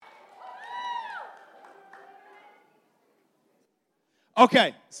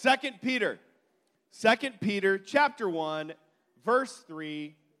Okay, 2 Peter. 2 Peter chapter 1, verse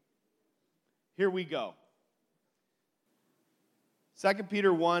 3. Here we go. 2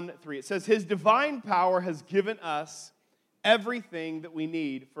 Peter 1, 3. It says, His divine power has given us everything that we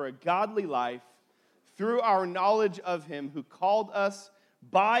need for a godly life through our knowledge of Him who called us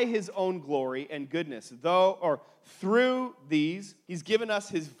by His own glory and goodness. Through these, He's given us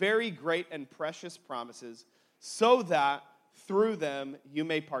His very great and precious promises so that through them you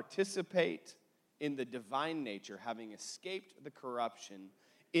may participate in the divine nature, having escaped the corruption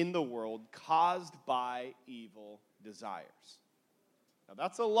in the world caused by evil desires. Now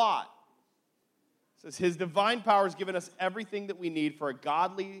that's a lot. It says His divine power has given us everything that we need for a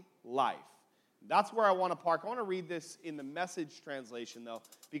godly life. That's where I want to park. I want to read this in the Message translation, though,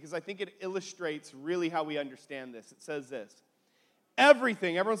 because I think it illustrates really how we understand this. It says this.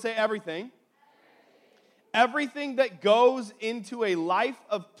 Everything, everyone say everything. Everything that goes into a life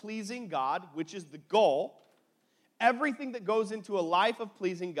of pleasing God, which is the goal, everything that goes into a life of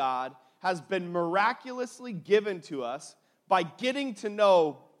pleasing God has been miraculously given to us by getting to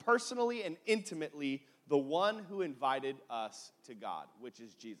know personally and intimately the one who invited us to God, which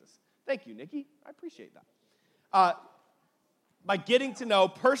is Jesus. Thank you, Nikki. I appreciate that. By getting to know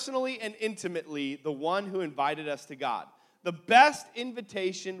personally and intimately the one who invited us to God. The best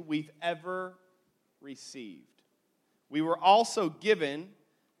invitation we've ever received. We were also given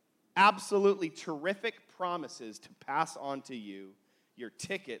absolutely terrific promises to pass on to you, your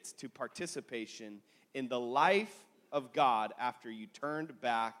tickets to participation in the life of God after you turned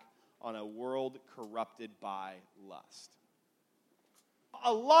back on a world corrupted by lust.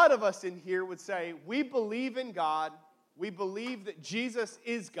 A lot of us in here would say, we believe in God, we believe that Jesus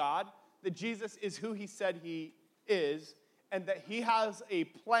is God, that Jesus is who He said He is, and that He has a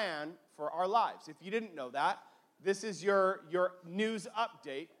plan for our lives. If you didn't know that, this is your news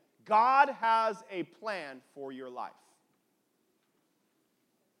update. God has a plan for your life.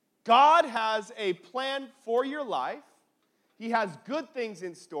 God has a plan for your life. He has good things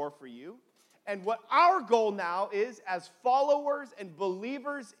in store for you. And what our goal now is, as followers and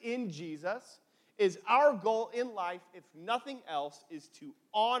believers in Jesus, is our goal in life, if nothing else, is to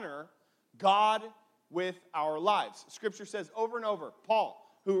honor God with our lives. Scripture says over and over, Paul,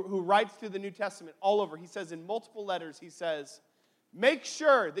 who writes through the New Testament all over, he says in multiple letters, he says, make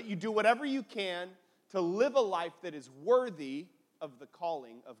sure that you do whatever you can to live a life that is worthy of the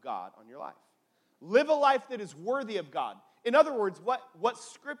calling of God on your life. Live a life that is worthy of God. In other words, what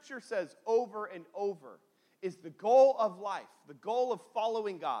Scripture says over and over is the goal of life, the goal of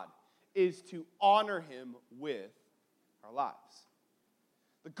following God, is to honor Him with our lives.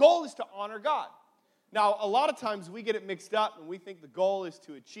 The goal is to honor God. Now, a lot of times we get it mixed up and we think the goal is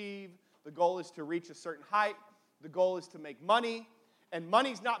to achieve, the goal is to reach a certain height, the goal is to make money, and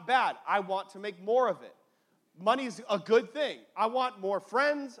money's not bad. I want to make more of it. Money's a good thing. I want more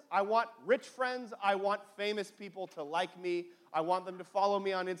friends. I want rich friends. I want famous people to like me. I want them to follow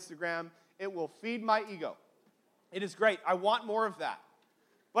me on Instagram. It will feed my ego. It is great. I want more of that.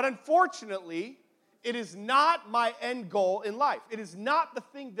 But unfortunately, it is not my end goal in life. It is not the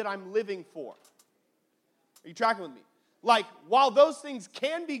thing that I'm living for. Are you tracking with me? Like, while those things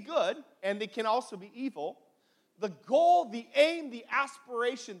can be good, and they can also be evil, the goal, the aim, the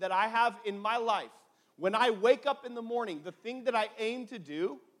aspiration that I have in my life, when I wake up in the morning, the thing that I aim to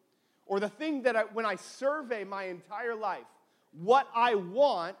do, or the thing that when I survey my entire life, what I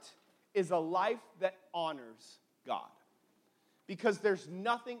want is a life that honors God. Because there's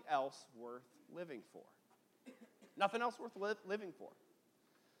nothing else worth living for. Nothing else worth living for.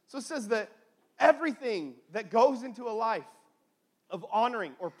 So it says that everything that goes into a life of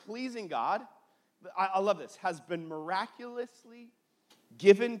honoring or pleasing God, I love this, has been miraculously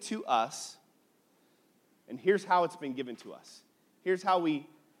given to us. And here's how it's been given to us. Here's how we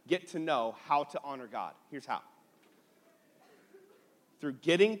get to know how to honor God. Here's how. Through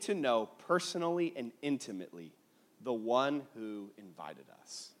getting to know personally and intimately the one who invited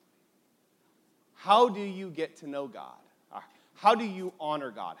us. How do you get to know God? How do you honor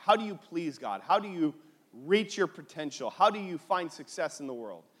God? How do you please God? How do you reach your potential? How do you find success in the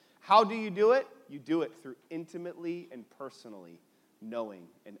world? How do you do it? You do it through intimately and personally knowing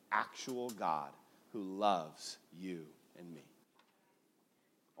an actual God who loves you and me.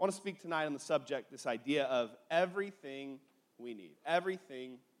 I want to speak tonight on the subject, this idea of everything we need.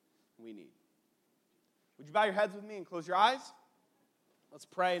 Everything we need. Would you bow your heads with me and close your eyes? Let's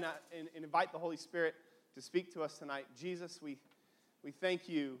pray and invite the Holy Spirit to speak to us tonight. Jesus, we thank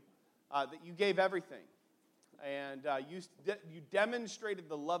you that you gave everything. And you demonstrated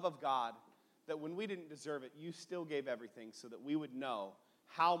the love of God that when we didn't deserve it, you still gave everything so that we would know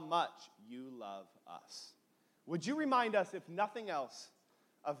how much you love us. Would you remind us, if nothing else,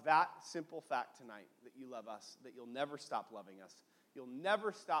 of that simple fact tonight, that you love us, that you'll never stop loving us, you'll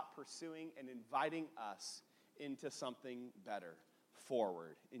never stop pursuing and inviting us into something better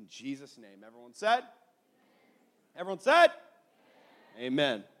forward. In Jesus' name. Everyone said? Everyone said?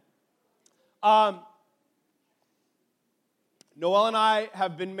 Amen. Noelle and I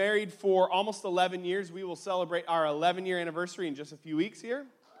have been married for almost 11 years. We will celebrate our 11-year anniversary in just a few weeks here,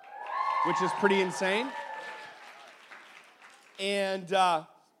 which is pretty insane. And I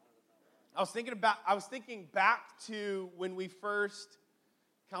was thinking back to when we first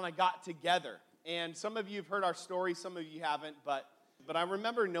kind of got together. And some of you have heard our story, some of you haven't, but I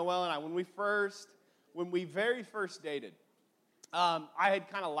remember Noelle and I, when we very first dated, I had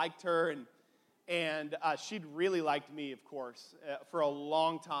kind of liked her, and she'd really liked me, of course, for a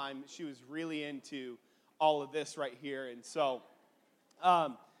long time. She was really into all of this right here, and so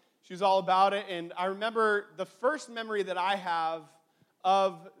she was all about it. And I remember the first memory that I have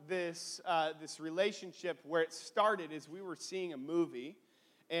of this relationship, where it started, is we were seeing a movie,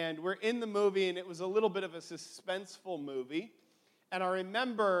 and we're in the movie, and it was a little bit of a suspenseful movie. And I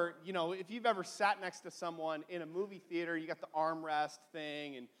remember, if you've ever sat next to someone in a movie theater, you got the armrest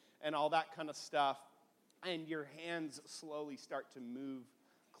thing and all that kind of stuff, and your hands slowly start to move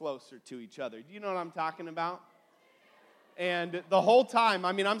closer to each other. Do you know what I'm talking about? And the whole time,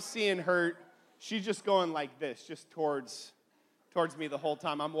 I'm seeing her, she's just going like this, just towards me the whole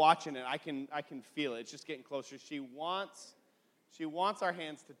time. I'm watching it. I can feel it. It's just getting closer. She wants our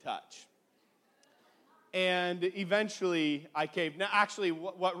hands to touch. And eventually, I caved. Now, actually,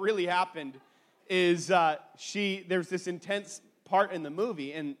 what really happened is there's this intense part in the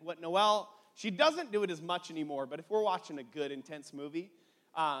movie, and what Noelle, she doesn't do it as much anymore, but if we're watching a good, intense movie,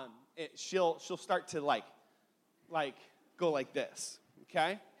 she'll start to like go like this,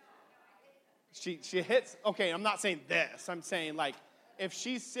 okay? She hits, okay, I'm not saying this, I'm saying like, if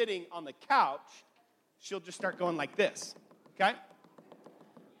she's sitting on the couch, she'll just start going like this, okay?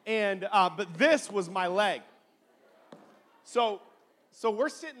 And, but this was my leg. So we're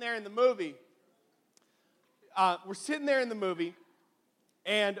sitting there in the movie,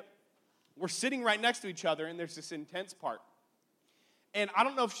 and we're sitting right next to each other, and there's this intense part. And I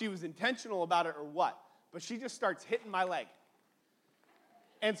don't know if she was intentional about it or what, but she just starts hitting my leg.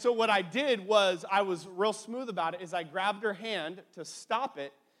 And so what I did was, I was real smooth about it, is I grabbed her hand to stop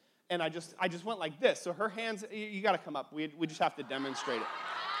it, and I just went like this. So her hands, you got to come up. We just have to demonstrate it.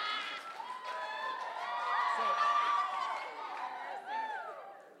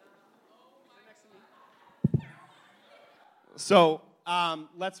 So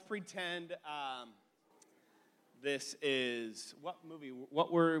let's pretend this is, what movie?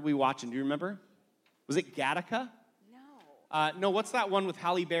 What were we watching? Do you remember? Was it Gattaca? No. No, what's that one with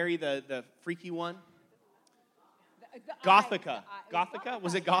Halle Berry, the freaky one? Gothica. Gothica?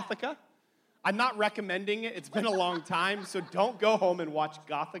 Was it Gothica? I'm not recommending it. It's been a long time, so don't go home and watch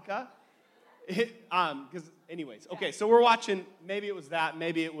Gothica. Because anyways, okay, so we're watching, maybe it was that,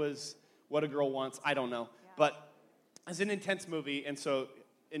 maybe it was What a Girl Wants, I don't know. Yeah. But it's an intense movie, and so,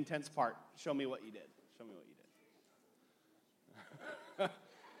 intense part. Show me what you did. Show me what you did.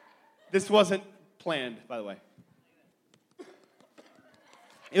 This wasn't planned, by the way.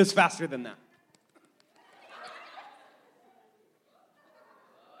 It was faster than that.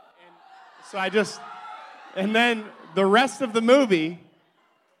 And so and then the rest of the movie,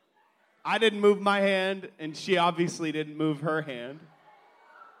 I didn't move my hand, and she obviously didn't move her hand.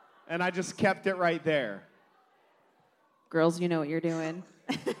 And I just kept it right there. Girls, you know what you're doing.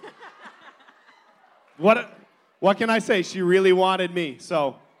 What can I say? She really wanted me,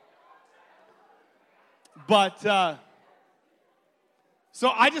 so. But, so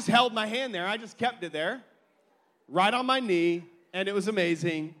I just held my hand there. I just kept it there, right on my knee, and it was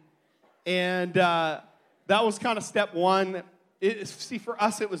amazing. And that was kind of step one. See, for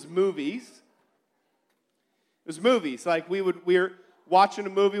us, it was movies. It was movies. Like, we were watching a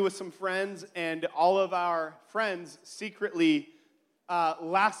movie with some friends, and all of our friends secretly,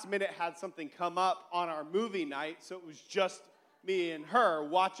 last minute, had something come up on our movie night, so it was just me and her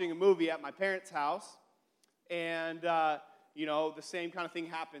watching a movie at my parents' house. And, the same kind of thing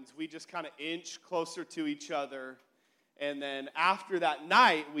happens. We just kind of inch closer to each other. And then after that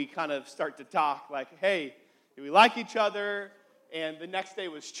night, we kind of start to talk like, hey, do we like each other? And the next day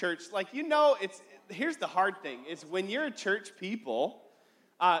was church. Like, here's the hard thing, is when you're a church people,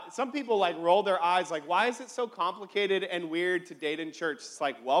 some people like roll their eyes like, why is it so complicated and weird to date in church? It's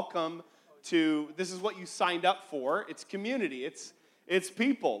like, welcome to, this is what you signed up for. It's community. It's It's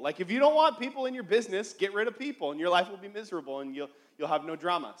people. Like, if you don't want people in your business, get rid of people, and your life will be miserable, and you'll have no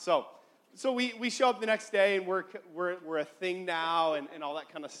drama. So we show up the next day, and we're a thing now, and all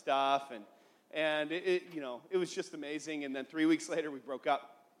that kind of stuff, and it was just amazing. And then 3 weeks later, we broke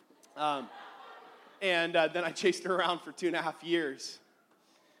up, and then I chased her around for 2.5 years.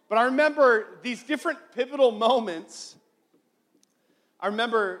 But I remember these different pivotal moments. I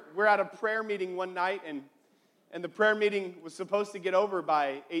remember we're at a prayer meeting one night, and the prayer meeting was supposed to get over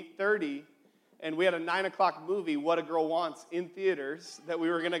by 8:30, and we had a 9 o'clock movie, What a Girl Wants, in theaters that we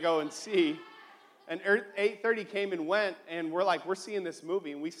were going to go and see. And 8:30 came and went, and we're seeing this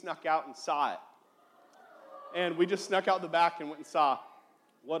movie, and we snuck out and saw it. And we just snuck out the back and went and saw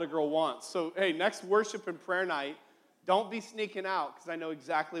What a Girl Wants. So, hey, next worship and prayer night, don't be sneaking out, because I know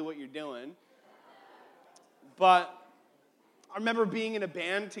exactly what you're doing. But I remember being in a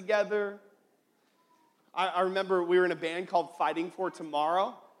band together. I remember we were in a band called Fighting for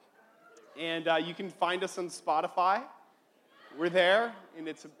Tomorrow. And you can find us on Spotify. We're there, and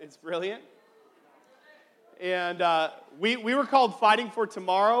it's brilliant. And we were called Fighting for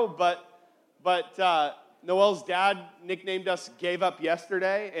Tomorrow, but Noel's dad nicknamed us Gave Up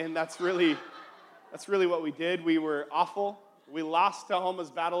Yesterday, and that's really what we did. We were awful. We lost to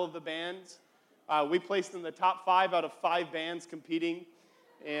Homa's Battle of the Bands. We placed in the top 5 out of 5 bands competing,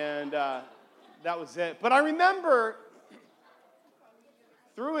 and that was it. But I remember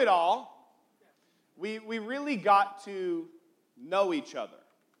through it all, we really got to know each other.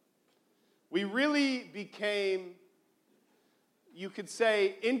 We really became, you could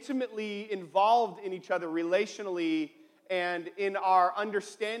say, intimately involved in each other relationally and in our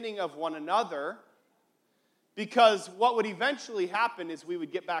understanding of one another, because what would eventually happen is we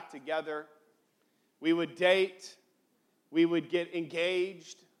would get back together, we would date, we would get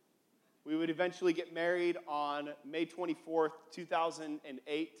engaged, we would eventually get married on May 24th,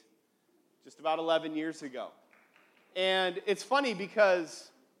 2008, just about 11 years ago. And it's funny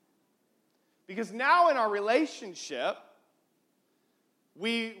because now in our relationship,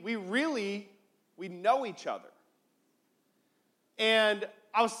 we know each other. And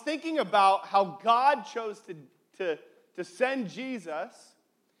I was thinking about how God chose to send Jesus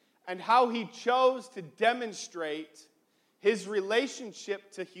and how he chose to demonstrate his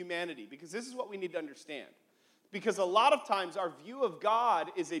relationship to humanity. Because this is what we need to understand. Because a lot of times our view of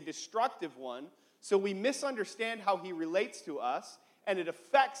God is a destructive one, so we misunderstand how he relates to us, and it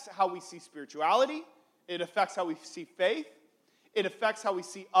affects how we see spirituality, it affects how we see faith, it affects how we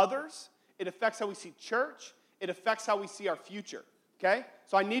see others, it affects how we see church, it affects how we see our future, okay?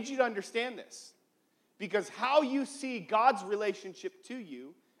 So I need you to understand this, because how you see God's relationship to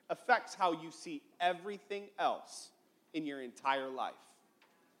you affects how you see everything else in your entire life.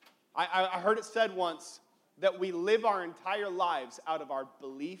 I heard it said once that we live our entire lives out of our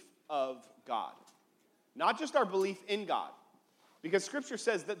belief of God. Not just our belief in God. Because Scripture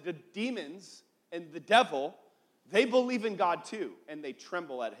says that the demons and the devil, they believe in God too, and they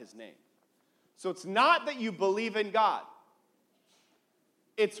tremble at his name. So it's not that you believe in God.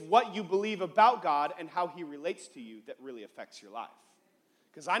 It's what you believe about God and how he relates to you that really affects your life.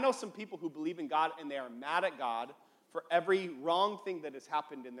 Because I know some people who believe in God and they are mad at God for every wrong thing that has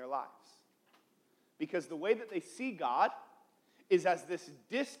happened in their lives. Because the way that they see God is as this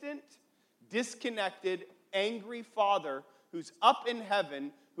distant, disconnected, angry father who's up in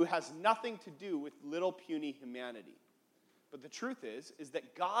heaven who has nothing to do with little puny humanity. But the truth is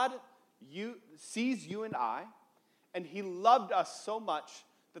that God sees you and I, and he loved us so much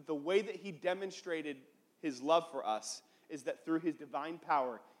that the way that he demonstrated his love for us is that through his divine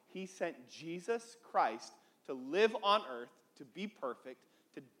power, he sent Jesus Christ to live on earth, to be perfect,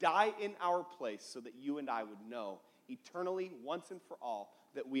 to die in our place so that you and I would know eternally, once and for all,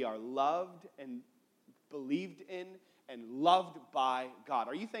 that we are loved and believed in and loved by God.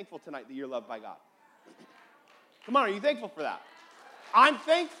 Are you thankful tonight that you're loved by God? Come on, are you thankful for that? I'm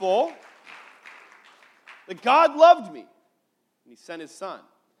thankful that God loved me and he sent his son.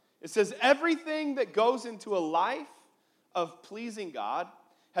 It says everything that goes into a life of pleasing God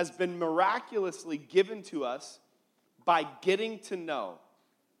has been miraculously given to us by getting to know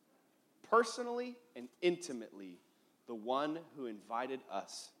personally and intimately the one who invited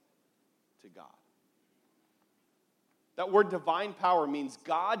us to God. That word divine power means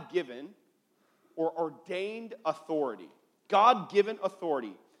God-given or ordained authority. God-given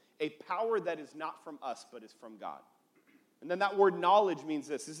authority, a power that is not from us but is from God. And then that word knowledge means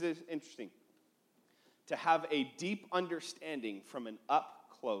this. This is interesting. To have a deep understanding from an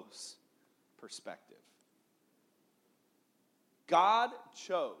up-close perspective. God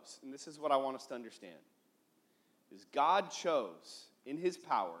chose, and this is what I want us to understand, is God chose in his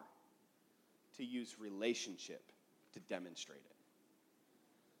power to use relationship to demonstrate it.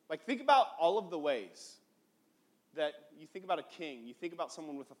 Like, think about all of the ways that you think about a king, you think about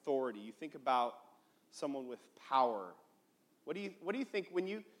someone with authority, you think about someone with power. What do you think when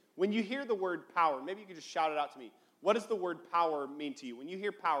you hear the word power? Maybe you could just shout it out to me. What does the word power mean to you? When you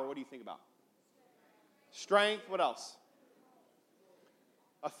hear power, what do you think about? Strength. What else?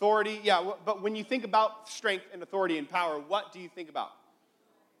 Authority. Yeah, but when you think about strength and authority and power, what do you think about?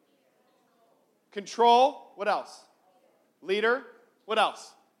 Control. What else? Leader. What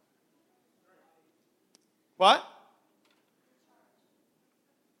else? What?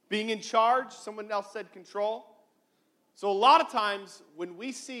 Being in charge. Someone else said control. So a lot of times when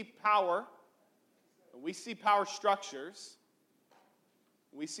we see power, when we see power structures,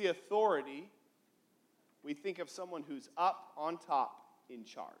 when we see authority, we think of someone who's up on top in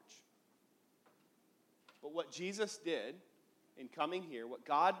charge. But what Jesus did in coming here, what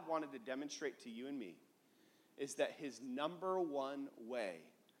God wanted to demonstrate to you and me, is that his number one way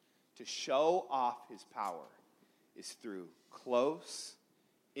to show off his power is through close,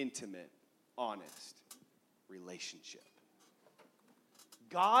 intimate, honest relationship.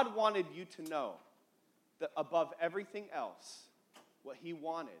 God wanted you to know that above everything else, what he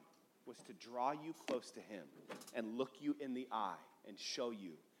wanted was to draw you close to him and look you in the eye and show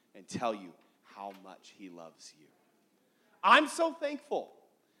you and tell you how much he loves you. I'm so thankful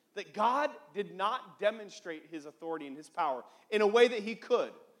that God did not demonstrate his authority and his power in a way that he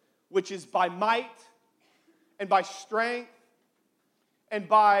could, which is by might and by strength and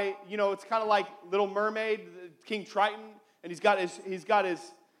by, it's kind of like Little Mermaid, King Triton, and he's got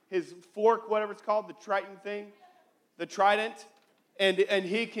his fork, whatever it's called, the Triton thing, the trident, and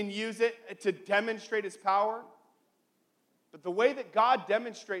he can use it to demonstrate his power. But the way that God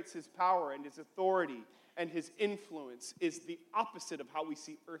demonstrates his power and his authority and his influence is the opposite of how we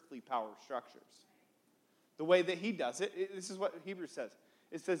see earthly power structures. The way that he does it, this is what Hebrews says.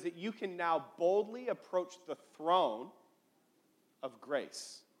 It says that you can now boldly approach the throne of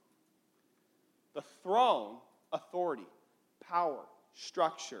grace. The throne, authority, power,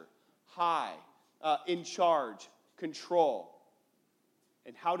 structure, high, in charge, control.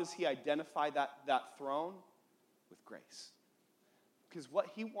 And how does he identify that throne? With grace. Because what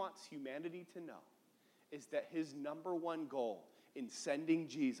he wants humanity to know is that his number one goal in sending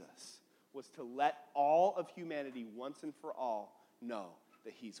Jesus was to let all of humanity once and for all know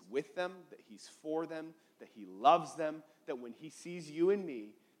that he's with them, that he's for them, that he loves them, that when he sees you and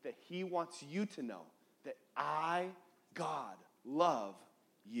me, that he wants you to know that I, God, love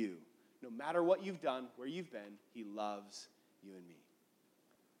you. No matter what you've done, where you've been, he loves you and me.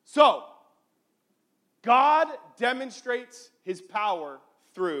 So, God demonstrates his power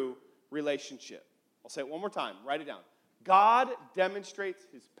through relationship. I'll say it one more time. Write it down. God demonstrates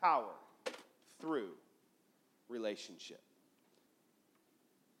his power through relationship.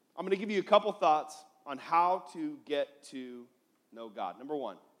 I'm going to give you a couple thoughts on how to get to know God. Number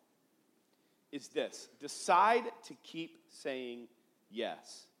one is this. Decide to keep saying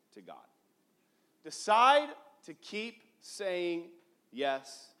yes to God. Decide to keep saying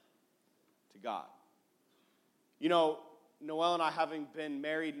yes to God. Noelle and I, having been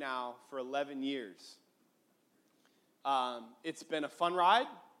married now for 11 years, it's been a fun ride.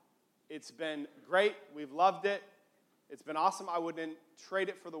 It's been great. We've loved it. It's been awesome. I wouldn't trade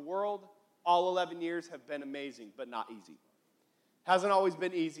it for the world. All 11 years have been amazing, but not easy. Hasn't always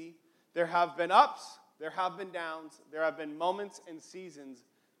been easy. There have been ups. There have been downs. There have been moments and seasons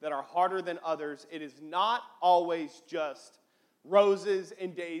that are harder than others. It is not always just roses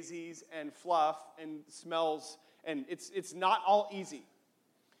and daisies and fluff and smells, and it's not all easy.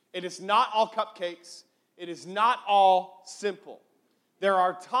 It is not all cupcakes. It is not all simple. There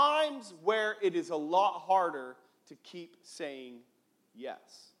are times where it is a lot harder to keep saying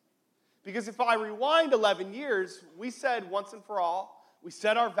yes. Because if I rewind 11 years, we said once and for all, we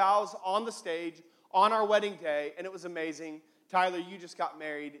said our vows on the stage on our wedding day, and it was amazing. Tyler, you just got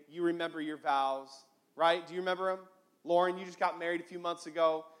married. You remember your vows, right? Do you remember them? Lauren, you just got married a few months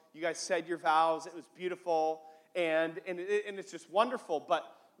ago. You guys said your vows. It was beautiful, and it's just wonderful. But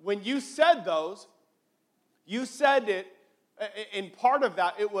when you said those, you said it, in part of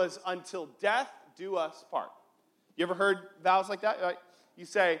that, it was until death do us part. You ever heard vows like that? Like you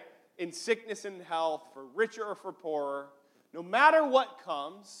say, in sickness and health, for richer or for poorer, no matter what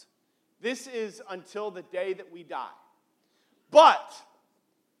comes, this is until the day that we die. But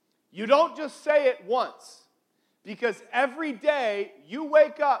you don't just say it once, because every day you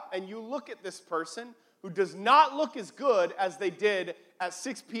wake up and you look at this person who does not look as good as they did at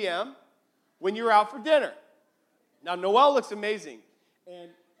 6 p.m. when you were out for dinner. Now, Noelle looks amazing.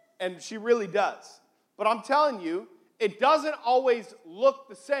 And she really does. But I'm telling you, it doesn't always look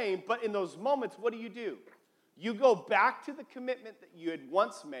the same, but in those moments, what do? You go back to the commitment that you had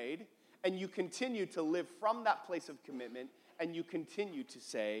once made, and you continue to live from that place of commitment, and you continue to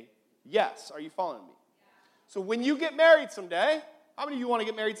say yes. Are you following me? So when you get married someday, how many of you want to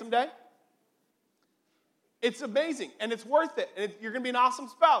get married someday? It's amazing, and it's worth it, and you're going to be an awesome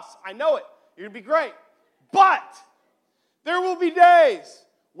spouse. I know it. You're going to be great. But there will be days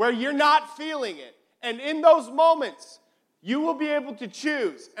where you're not feeling it. And in those moments, you will be able to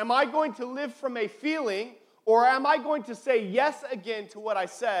choose, am I going to live from a feeling, or am I going to say yes again to what I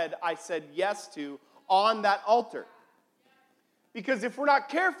said yes to on that altar? Because if we're not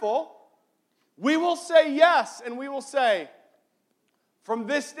careful, we will say yes, and we will say, from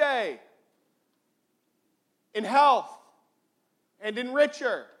this day, in health and in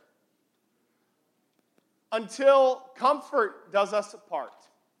richer, until comfort does us apart.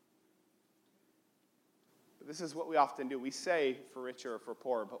 This is what we often do. We say for richer or for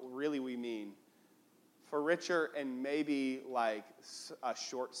poorer, but really we mean for richer and maybe like a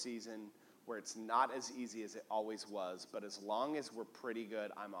short season where it's not as easy as it always was, but as long as we're pretty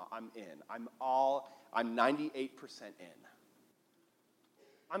good, I'm in. I'm 98% in.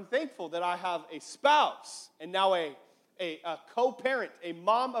 I'm thankful that I have a spouse and now a co-parent, a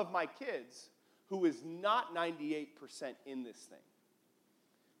mom of my kids, who is not 98% in this thing.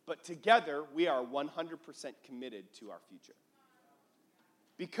 But together, we are 100% committed to our future.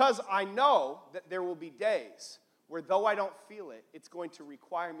 Because I know that there will be days where though I don't feel it, it's going to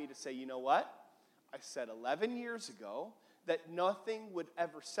require me to say, you know what? I said 11 years ago that nothing would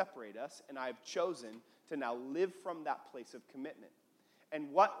ever separate us, and I've chosen to now live from that place of commitment.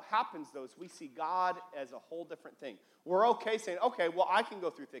 And what happens, though, is we see God as a whole different thing. We're okay saying, okay, well, I can go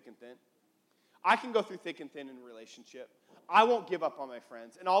through thick and thin. I can go through thick and thin in a relationship. I won't give up on my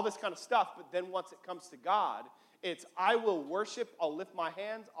friends and all this kind of stuff. But then once it comes to God, it's I will worship, I'll lift my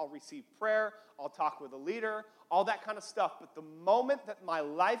hands, I'll receive prayer, I'll talk with a leader, all that kind of stuff. But the moment that my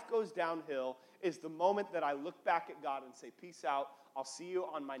life goes downhill is the moment that I look back at God and say, peace out, I'll see you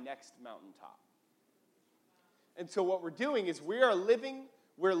on my next mountaintop. And so what we're doing is we're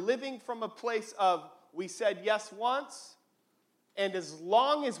living from a place of we said yes once, and as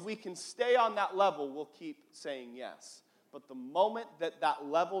long as we can stay on that level, we'll keep saying yes. But the moment that that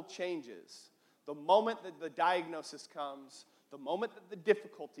level changes, the moment that the diagnosis comes, the moment that the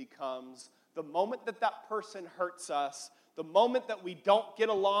difficulty comes, the moment that that person hurts us, the moment that we don't get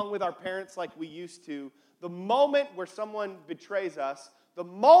along with our parents like we used to, the moment where someone betrays us, the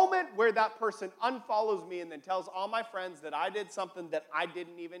moment where that person unfollows me and then tells all my friends that I did something that I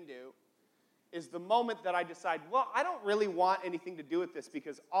didn't even do, is the moment that I decide, well, I don't really want anything to do with this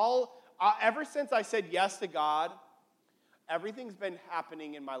because ever since I said yes to God, everything's been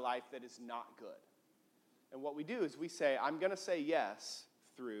happening in my life that is not good. And what we do is we say, I'm going to say yes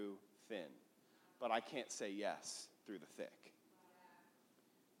through thin, but I can't say yes through the thick.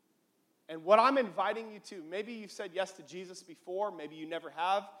 And what I'm inviting you to, maybe you've said yes to Jesus before, maybe you never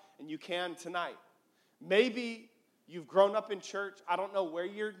have, and you can tonight. Maybe you've grown up in church. I don't know where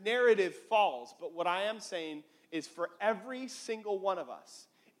your narrative falls, but what I am saying is for every single one of us,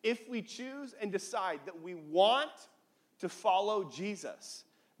 if we choose and decide that we want to follow Jesus,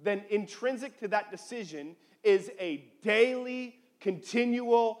 then intrinsic to that decision is a daily,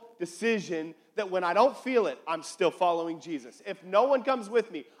 continual decision that when I don't feel it, I'm still following Jesus. If no one comes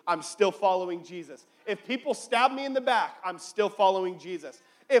with me, I'm still following Jesus. If people stab me in the back, I'm still following Jesus.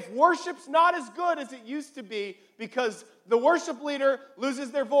 If worship's not as good as it used to be because the worship leader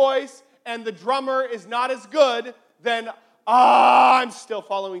loses their voice and the drummer is not as good, then I'm still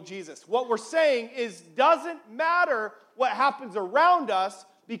following Jesus. What we're saying is doesn't matter what happens around us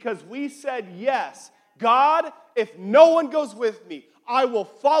because we said yes. God, if no one goes with me, I will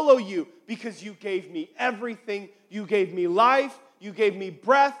follow you because you gave me everything. You gave me life. You gave me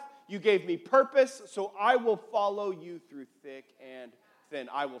breath. You gave me purpose. So I will follow you through thick and thin.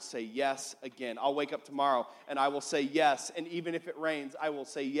 I will say yes again. I'll wake up tomorrow and I will say yes. And even if it rains, I will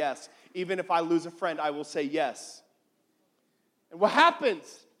say yes. Even if I lose a friend, I will say yes. And what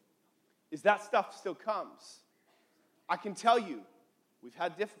happens is that stuff still comes. I can tell you, we've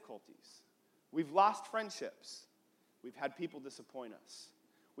had difficulties. We've lost friendships. We've had people disappoint us.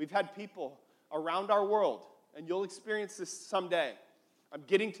 We've had people around our world, and you'll experience this someday. I'm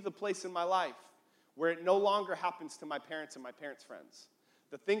getting to the place in my life where it no longer happens to my parents and my parents' friends.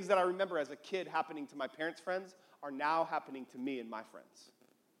 The things that I remember as a kid happening to my parents' friends are now happening to me and my friends.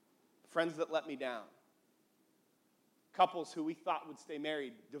 Friends that let me down. Couples who we thought would stay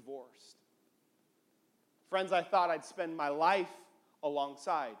married, divorced. Friends I thought I'd spend my life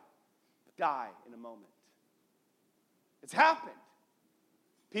alongside die in a moment. It's happened.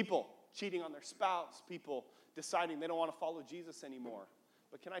 People cheating on their spouse, people deciding they don't want to follow Jesus anymore.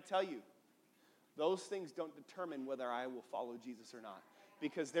 But can I tell you, those things don't determine whether I will follow Jesus or not.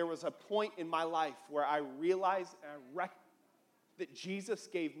 Because there was a point in my life where I realized that Jesus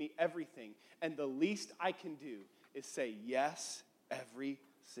gave me everything. And the least I can do is say yes every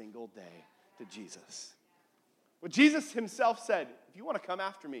single day to Jesus. What Jesus himself said, if you want to come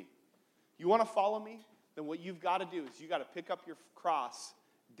after me, you want to follow me, then what you've got to do is you got to pick up your cross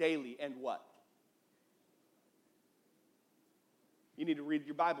daily and what? You need to read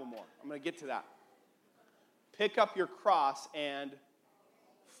your Bible more. I'm going to get to that. Pick up your cross and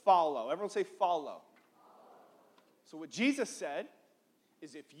follow. Everyone say follow. So what Jesus said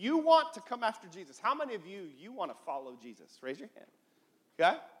is if you want to come after Jesus, how many of you want to follow Jesus? Raise your hand.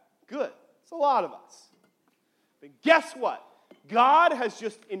 Okay? Good. It's a lot of us. But guess what? God has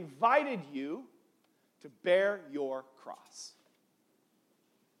just invited you to bear your cross.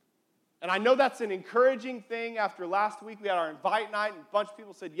 And I know that's an encouraging thing. After last week, we had our invite night, and a bunch of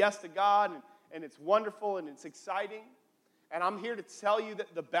people said yes to God, and it's wonderful, and it's exciting. And I'm here to tell you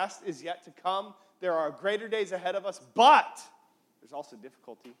that the best is yet to come. There are greater days ahead of us, but there's also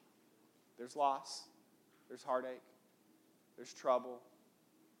difficulty. There's loss. There's heartache. There's trouble.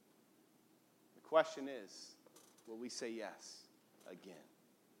 The question is, will we say yes again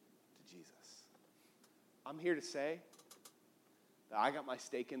to Jesus? I'm here to say that I got my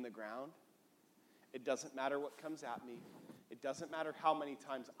stake in the ground. It doesn't matter what comes at me. It doesn't matter how many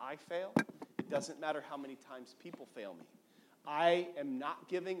times I fail. It doesn't matter how many times people fail me. I am not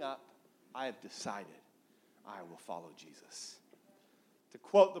giving up. I have decided I will follow Jesus. To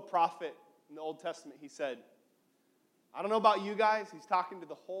quote the prophet in the Old Testament, he said, I don't know about you guys. He's talking to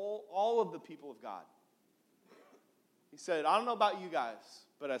all of the people of God. He said, I don't know about you guys,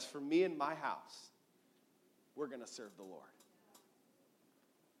 but as for me and my house, we're going to serve the Lord.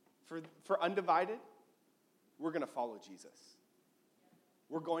 For Undivided, we're going to follow Jesus.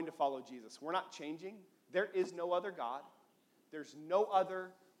 We're going to follow Jesus. We're not changing. There is no other God. There's no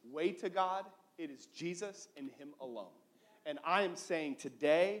other way to God. It is Jesus and him alone. And I am saying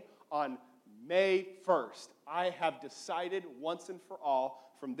today, on May 1st, I have decided once and for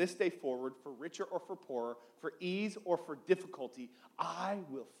all, from this day forward, for richer or for poorer, for ease or for difficulty, I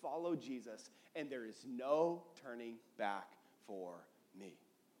will follow Jesus, and there is no turning back for me.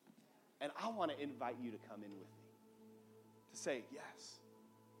 And I want to invite you to come in with me, to say, yes,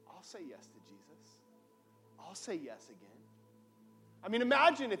 I'll say yes to Jesus. I'll say yes again. I mean,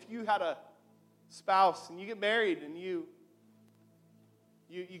 imagine if you had a spouse and you get married and you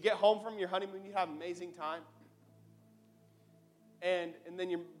get home from your honeymoon, you have an amazing time, and then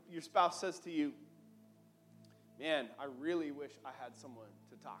your spouse says to you, man, I really wish I had someone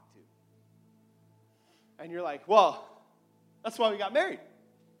to talk to. And you're like, well, that's why we got married.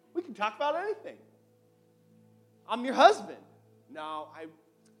 We can talk about anything. I'm your husband. No,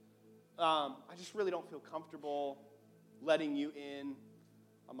 I just really don't feel comfortable letting you in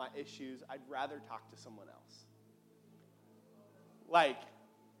on my issues. I'd rather talk to someone else. Like,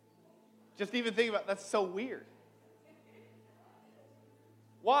 just even think about that's so weird.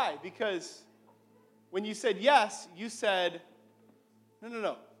 Why? Because when you said yes, you said,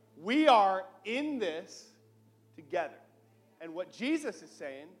 no. We are in this together. And what Jesus is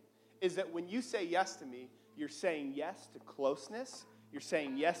saying is that when you say yes to me, you're saying yes to closeness, you're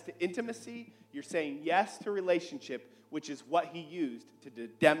saying yes to intimacy, you're saying yes to relationship, which is what he used to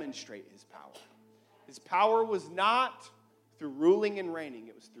demonstrate his power. His power was not through ruling and reigning,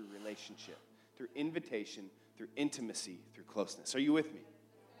 it was through relationship, through invitation, through intimacy, through closeness. Are you with me?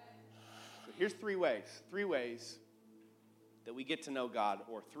 So here's three ways that we get to know God,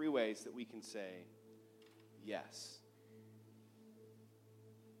 or three ways that we can say yes.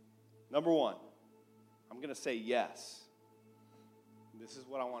 Number one, I'm going to say yes. This is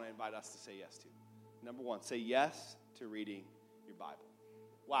what I want to invite us to say yes to. Number one, say yes to reading your Bible.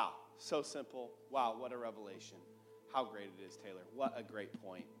 Wow, so simple. Wow, what a revelation. How great it is, Taylor. What a great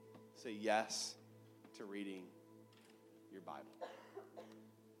point. Say yes to reading your Bible.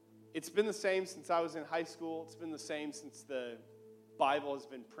 It's been the same since I was in high school. It's been the same since the Bible has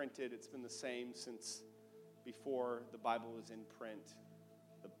been printed. It's been the same since before the Bible was in print.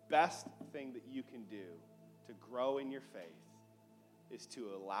 The best thing that you can do to grow in your faith is to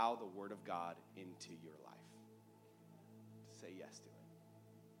allow the Word of God into your life. To say yes to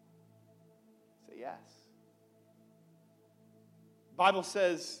it. Say yes. The Bible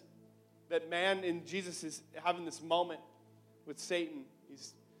says that man, and Jesus is having this moment with Satan.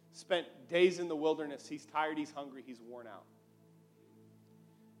 He's spent days in the wilderness. He's tired, he's hungry, he's worn out.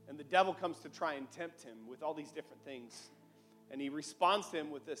 devil comes to try and tempt him with all these different things. And he responds to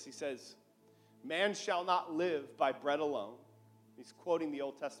him with this. He says, man shall not live by bread alone. He's quoting the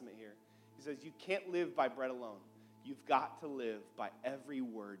Old Testament here. He says, you can't live by bread alone. You've got to live by every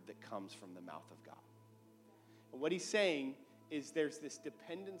word that comes from the mouth of God. And what he's saying is there's this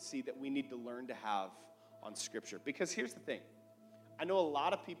dependency that we need to learn to have on Scripture. Because here's the thing. I know a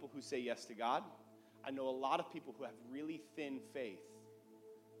lot of people who say yes to God. I know a lot of people who have really thin faith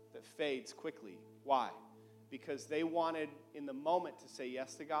that fades quickly. Why? Because they wanted in the moment to say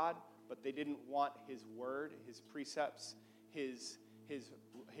yes to God, but they didn't want His word, His precepts, His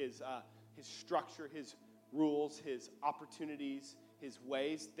structure, His rules, His opportunities, His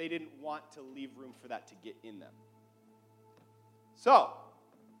ways. They didn't want to leave room for that to get in them. So,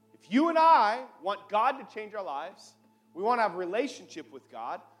 if you and I want God to change our lives, we want to have a relationship with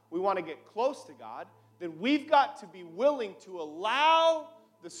God, we want to get close to God, then we've got to be willing to allow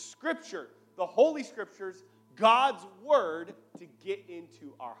the Scripture, the Holy Scriptures, God's Word to get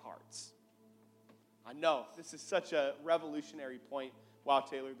into our hearts. I know, this is such a revolutionary point. Wow,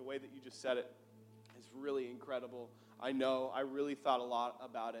 Taylor, the way that you just said it is really incredible. I know, I really thought a lot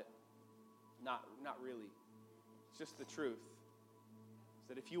about it. Not really. It's just the truth. Is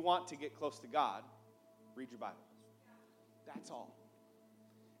that if you want to get close to God, read your Bible. That's all.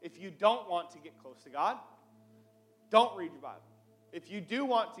 If you don't want to get close to God, don't read your Bible. If you do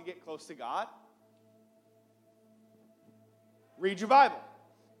want to get close to God, read your Bible.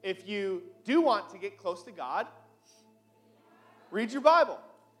 If you do want to get close to God, read your Bible.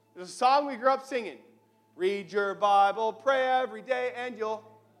 There's a song we grew up singing. Read your Bible, pray every day, and you'll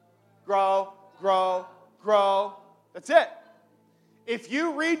grow, grow, grow. That's it. If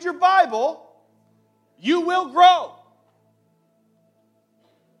you read your Bible, you will grow.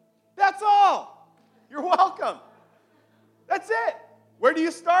 That's all. You're welcome. That's it. Where do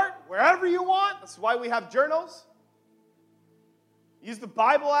you start? Wherever you want. That's why we have journals. Use the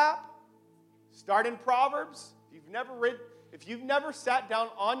Bible app. Start in Proverbs. If you've never sat down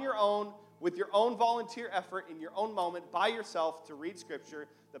on your own with your own volunteer effort in your own moment by yourself to read Scripture,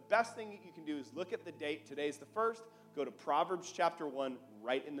 the best thing that you can do is look at the date. Today's the 1st. Go to Proverbs chapter 1,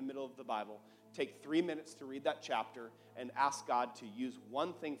 right in the middle of the Bible. Take 3 minutes to read that chapter and ask God to use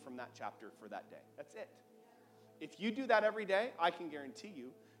one thing from that chapter for that day. That's it. If you do that every day, I can guarantee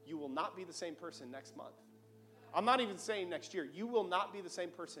you, you will not be the same person next month. I'm not even saying next year. You will not be the same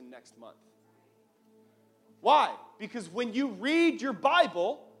person next month. Why? Because when you read your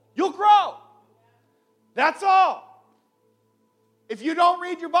Bible, you'll grow. That's all. If you don't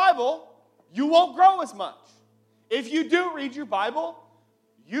read your Bible, you won't grow as much. If you do read your Bible,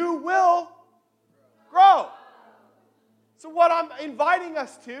 you will grow. So what I'm inviting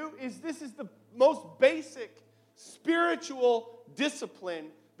us to is this is the most basic spiritual discipline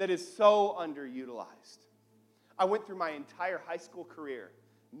that is so underutilized. I went through my entire high school career,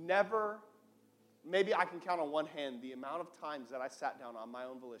 maybe I can count on one hand the amount of times that I sat down on my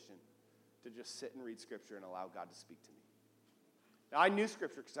own volition to just sit and read Scripture and allow God to speak to me. Now, I knew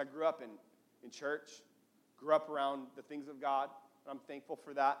Scripture because I grew up in church, grew up around the things of God, and I'm thankful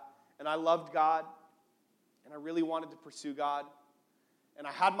for that. And I loved God, and I really wanted to pursue God. And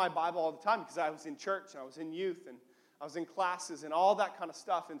I had my Bible all the time because I was in church, and I was in youth, and I was in classes, and all that kind of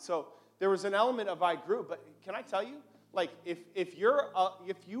stuff. And so there was an element of I grew. But can I tell you, like, if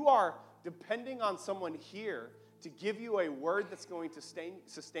you are depending on someone here to give you a word that's going to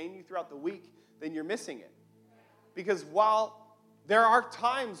sustain you throughout the week, then you're missing it. Because while there are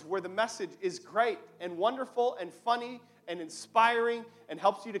times where the message is great and wonderful and funny and inspiring and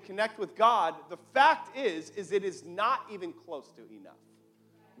helps you to connect with God, the fact is it is not even close to enough.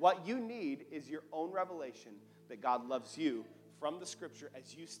 What you need is your own revelation that God loves you from the Scripture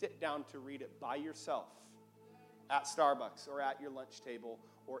as you sit down to read it by yourself at Starbucks or at your lunch table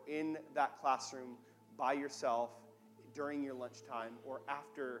or in that classroom by yourself during your lunchtime or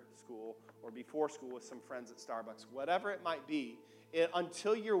after school or before school with some friends at Starbucks, whatever it might be,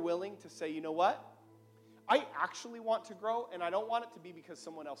 until you're willing to say, you know what? I actually want to grow, and I don't want it to be because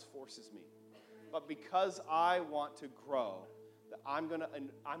someone else forces me, but because I want to grow, that I'm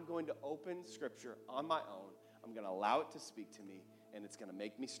going to open Scripture on my own. I'm going to allow it to speak to me, and it's going to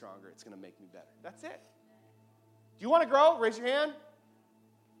make me stronger. It's going to make me better. That's it. Do you want to grow? Raise your hand.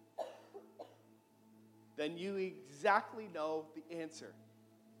 Then you exactly know the answer.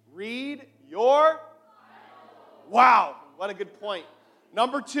 Read your Bible. Wow, what a good point.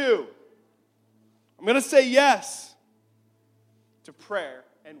 Number 2, I'm going to say yes to prayer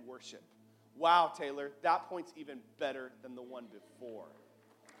and worship. Wow, Taylor, that point's even better than the one before.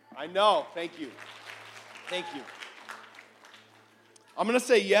 I know, thank you. Thank you. I'm going to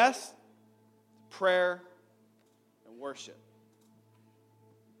say yes to prayer and worship.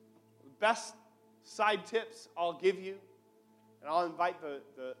 The best side tips I'll give you, and I'll invite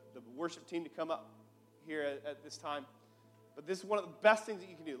the worship team to come up here at this time. But this is one of the best things that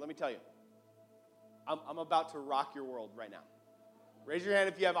you can do. Let me tell you. I'm about to rock your world right now. Raise your hand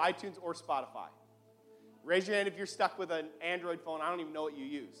if you have iTunes or Spotify. Raise your hand if you're stuck with an Android phone. I don't even know what you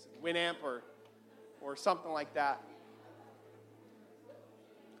use. Winamp or something like that.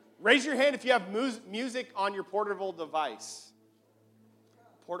 Raise your hand if you have music on your portable device.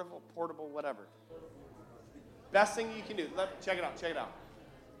 Portable, whatever. Best thing you can do. Check it out.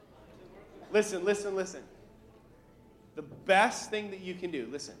 Listen. The best thing that you can do,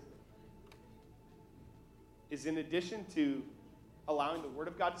 listen, is in addition to allowing the Word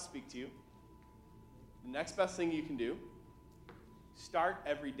of God to speak to you, the next best thing you can do, start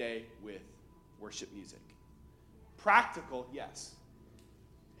every day with worship music. Practical, yes.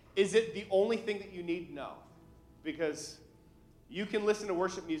 Is it the only thing that you need? No. Because you can listen to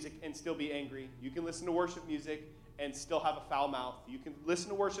worship music and still be angry. You can listen to worship music and still have a foul mouth. You can listen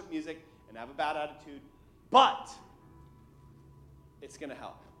to worship music and have a bad attitude. But it's going to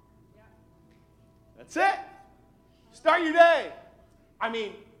help. That's it. Start your day. I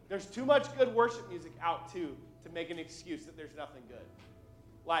mean, there's too much good worship music out, too, to make an excuse that there's nothing good.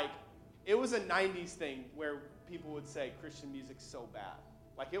 Like, it was a 90s thing where people would say Christian music's so bad.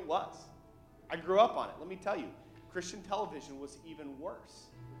 Like, it was. I grew up on it. Let me tell you, Christian television was even worse.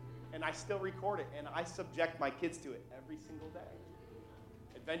 And I still record it, and I subject my kids to it every single day.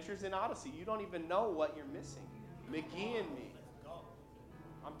 Adventures in Odyssey, you don't even know what you're missing. McGee and Me.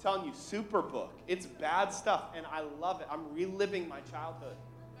 I'm telling you, Superbook. It's bad stuff, and I love it. I'm reliving my childhood.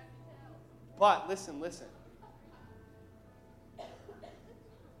 But listen. One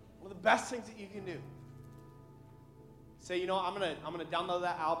of the best things that you can do. Say, you know, I'm gonna download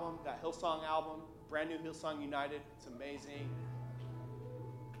that album, that Hillsong album, brand new Hillsong United. It's amazing.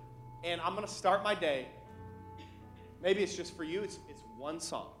 And I'm gonna start my day. Maybe it's just for you. It's one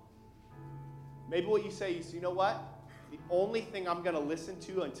song. Maybe what you say is, you know what? The only thing I'm going to listen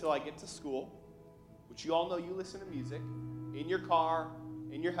to until I get to school, which you all know you listen to music, in your car,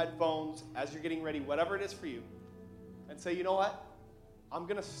 in your headphones, as you're getting ready, whatever it is for you, and say, you know what? I'm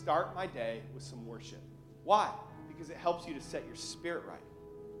going to start my day with some worship. Why? Because it helps you to set your spirit right.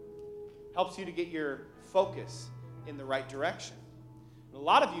 Helps you to get your focus in the right direction. And a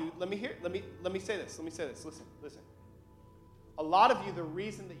lot of you, let me say this. Listen. A lot of you, the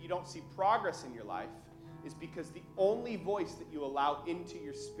reason that you don't see progress in your life is because the only voice that you allow into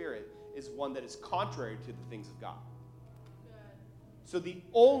your spirit is one that is contrary to the things of God. Good. So the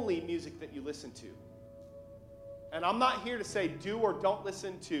only music that you listen to, and I'm not here to say do or don't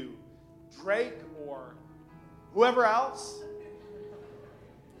listen to Drake or whoever else.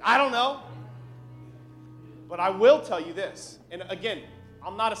 I don't know. But I will tell you this. And again,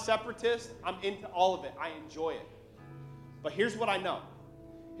 I'm not a separatist. I'm into all of it. I enjoy it. But here's what I know.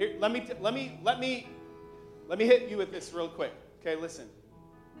 Here, let me hit you with this real quick. Okay, listen.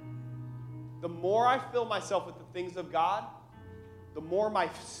 The more I fill myself with the things of God, the more my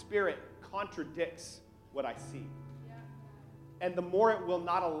spirit contradicts what I see. Yeah. And the more it will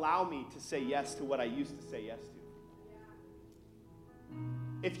not allow me to say yes to what I used to say yes to. Yeah.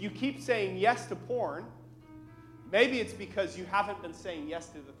 If you keep saying yes to porn, maybe it's because you haven't been saying yes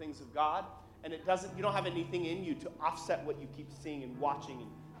to the things of God, and you don't have anything in you to offset what you keep seeing and watching and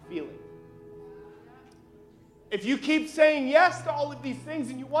feeling. If you keep saying yes to all of these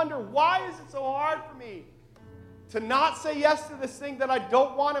things and you wonder, why is it so hard for me to not say yes to this thing that I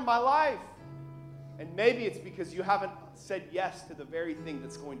don't want in my life? And maybe it's because you haven't said yes to the very thing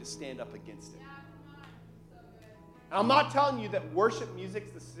that's going to stand up against it. And I'm not telling you that worship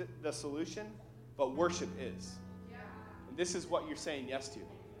music's the solution, but worship is. And this is what you're saying yes to.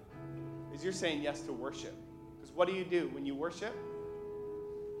 Is you're saying yes to worship. Because what do you do when you worship?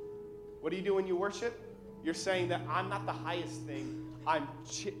 What do you do when you worship? You're saying that I'm not the highest thing. I'm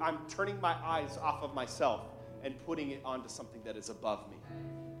turning my eyes off of myself and putting it onto something that is above me.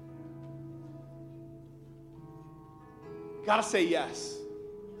 Gotta say yes.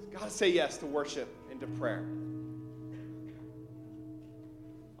 Gotta say yes to worship and to prayer.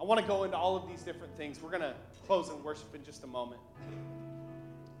 I want to go into all of these different things. We're going to close in worship in just a moment.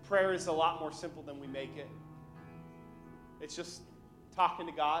 Prayer is a lot more simple than we make it. It's just talking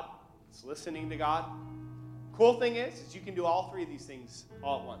to God. It's listening to God. Cool thing is you can do all three of these things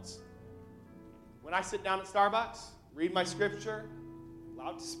all at once. When I sit down at Starbucks, read my scripture,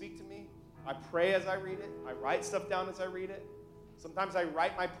 allow it to speak to me. I pray as I read it. I write stuff down as I read it. Sometimes I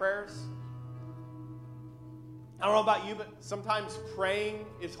write my prayers. I don't know about you, but sometimes praying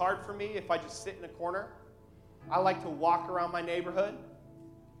is hard for me if I just sit in a corner. I like to walk around my neighborhood.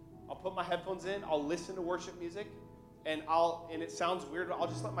 I'll put my headphones in. I'll listen to worship music. And it sounds weird, but I'll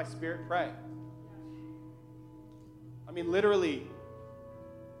just let my spirit pray. I mean, literally,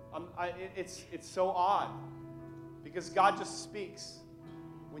 it's so odd. Because God just speaks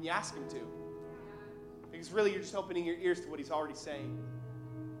when you ask him to. Because really, you're just opening your ears to what he's already saying.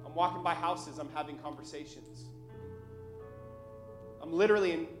 I'm walking by houses. I'm having conversations. I'm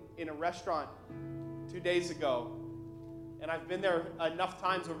literally in a restaurant 2 days ago, and I've been there enough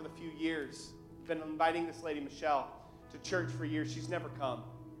times over the few years. I've been inviting this lady, Michelle, to church for years. She's never come.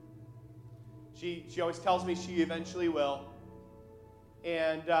 She always tells me she eventually will.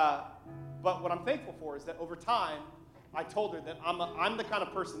 And but what I'm thankful for is that over time, I told her that I'm the kind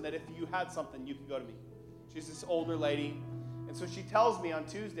of person that if you had something, you could go to me. She's this older lady. And so she tells me on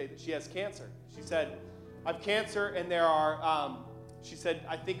Tuesday that she has cancer. She said, I have cancer, and there are, she said,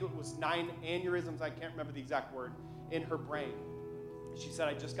 I think it was 9 aneurysms, I can't remember the exact word, in her brain. She said,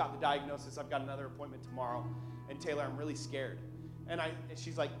 I just got the diagnosis. I've got another appointment tomorrow. And Taylor, I'm really scared. And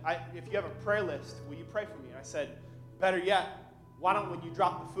she's like, if you have a prayer list, will you pray for me? And I said, better yet, why don't when you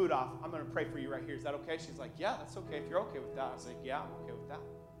drop the food off, I'm going to pray for you right here. Is that okay? She's like, yeah, that's okay if you're okay with that. I was like, yeah, I'm okay with that.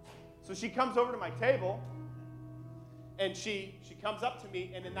 So she comes over to my table, and she comes up to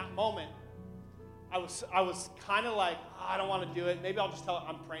me, and in that moment, I was kind of like, oh, I don't want to do it. Maybe I'll just tell her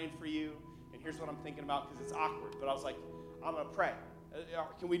I'm praying for you, and here's what I'm thinking about because it's awkward. But I was like, I'm going to pray.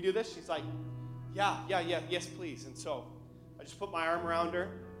 Can we do this? She's like, yeah, yes, please. And so I just put my arm around her,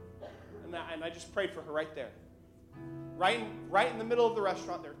 and I just prayed for her right there. Right in the middle of the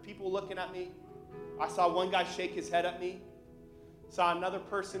restaurant, there were people looking at me. I saw one guy shake his head at me. Saw another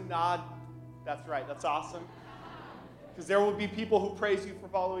person nod. That's right, that's awesome. Because there will be people who praise you for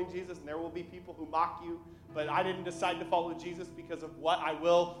following Jesus, and there will be people who mock you. But I didn't decide to follow Jesus because of what I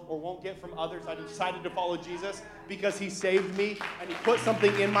will or won't get from others. I decided to follow Jesus because he saved me, and he put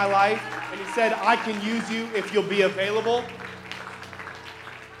something in my life, and he said, I can use you if you'll be available.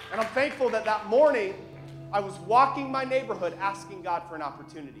 And I'm thankful that morning, I was walking my neighborhood asking God for an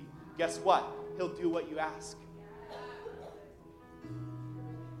opportunity. Guess what? He'll do what you ask.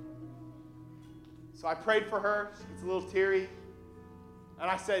 So I prayed for her. She gets a little teary. And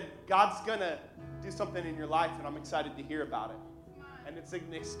I said, God's going to do something in your life, and I'm excited to hear about it. And it's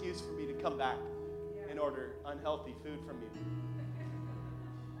an excuse for me to come back and order unhealthy food from you.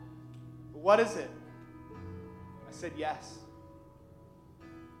 But what is it? I said yes.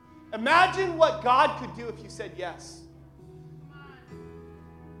 Imagine what God could do if you said yes.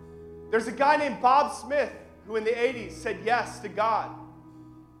 There's a guy named Bob Smith who in the 80s said yes to God.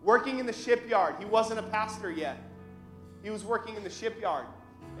 Working in the shipyard. He wasn't a pastor yet. He was working in the shipyard.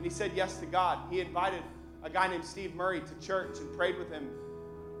 And he said yes to God. He invited a guy named Steve Murray to church and prayed with him.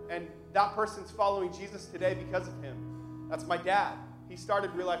 And that person's following Jesus today because of him. That's my dad. He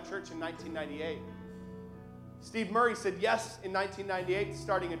started Real Life Church in 1998. Steve Murray said yes in 1998 to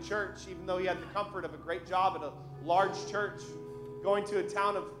starting a church, even though he had the comfort of a great job at a large church, going to a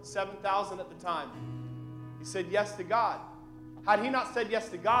town of 7,000 at the time. He said yes to God. Had he not said yes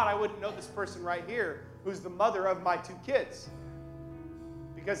to God, I wouldn't know this person right here, who's the mother of my 2 kids.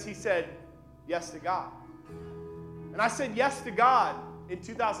 Because he said yes to God. And I said yes to God in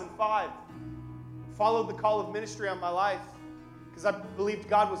 2005. Followed the call of ministry on my life because I believed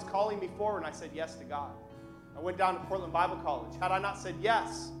God was calling me forward, and I said yes to God. I went down to Portland Bible College. Had I not said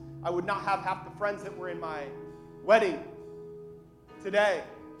yes, I would not have half the friends that were in my wedding today.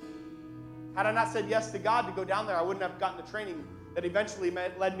 Had I not said yes to God to go down there, I wouldn't have gotten the training that eventually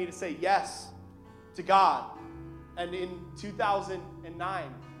led me to say yes to God. And in 2009,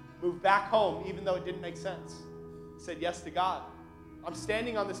 moved back home, even though it didn't make sense. Said yes to God. I'm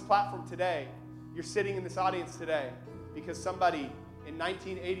standing on this platform today. You're sitting in this audience today because somebody in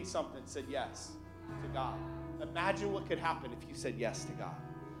 1980-something said yes to God. Imagine what could happen if you said yes to God.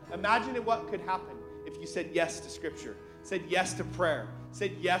 Imagine what could happen if you said yes to Scripture, said yes to prayer,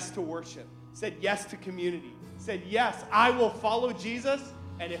 said yes to worship, said yes to community, said yes, I will follow Jesus,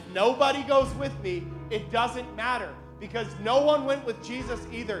 and if nobody goes with me, it doesn't matter because no one went with Jesus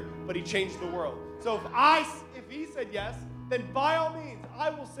either, but he changed the world. So if he said yes, then by all means,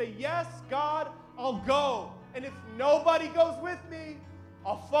 I will say, yes, God, I'll go. And if nobody goes with me,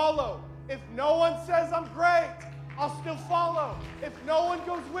 I'll follow. If no one says I'm great, I'll still follow. If no one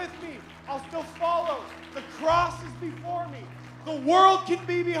goes with me, I'll still follow. The cross is before me. The world can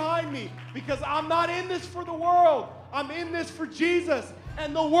be behind me because I'm not in this for the world. I'm in this for Jesus.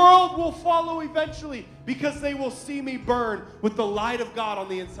 And the world will follow eventually because they will see me burn with the light of God on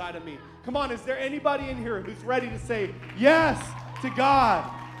the inside of me. Come on, is there anybody in here who's ready to say yes to God?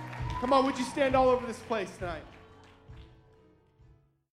 Come on, would you stand all over this place tonight?